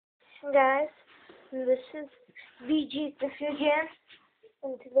Guys, this is VG again,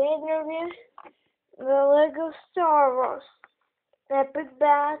 and today I'm gonna review the Lego Star Wars Epic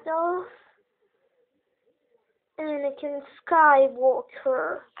Battle Anakin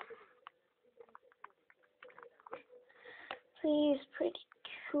Skywalker. He's pretty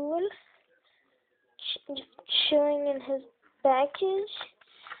cool. Just chilling in his package.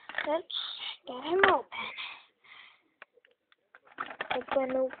 Let's get him open.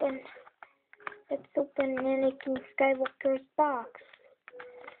 Open. Let's open Anakin Skywalker's box.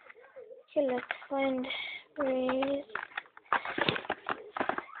 Okay, let's find ways.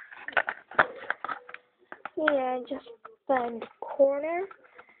 Yeah, just find the corner.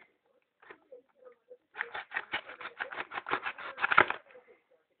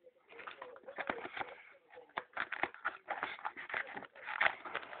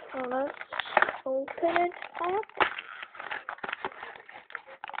 So let's open it up.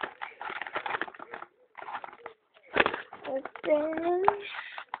 Open.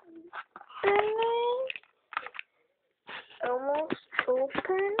 Almost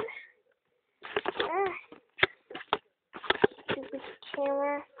open. Stupid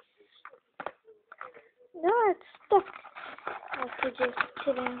camera. No, it's stuck. Okay, just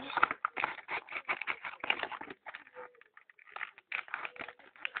kidding.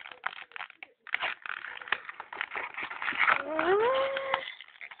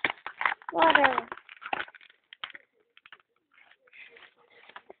 Whatever.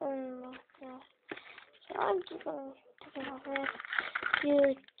 No. So I'm just gonna take it off here.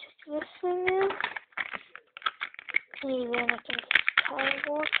 You check this thing out. Maybe then I can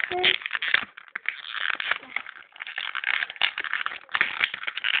Skywalker.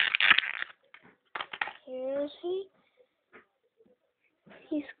 Here's he.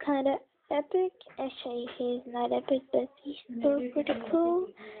 He's kinda epic. Actually, he's not epic, but he's still pretty cool.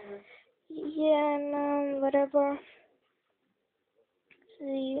 Yeah, and whatever.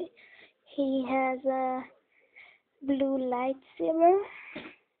 See, he has a blue lightsaber.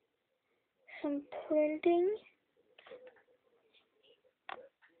 Some printing.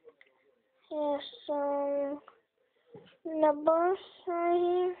 There's some numbers right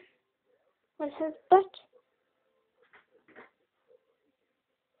here on his butt.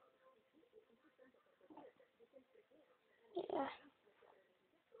 Yeah.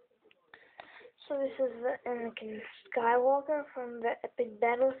 So this is the Anakin Skywalker from the Epic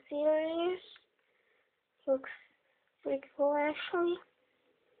Battle series. Looks pretty cool actually.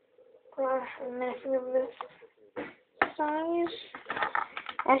 Minifigure this size.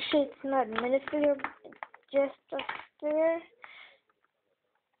 Actually, it's not minifigure, it's just a figure.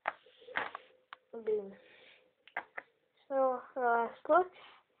 Boom. So last look,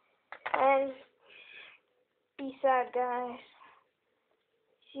 and peace out, guys.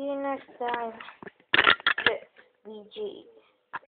 See you next time. This VG.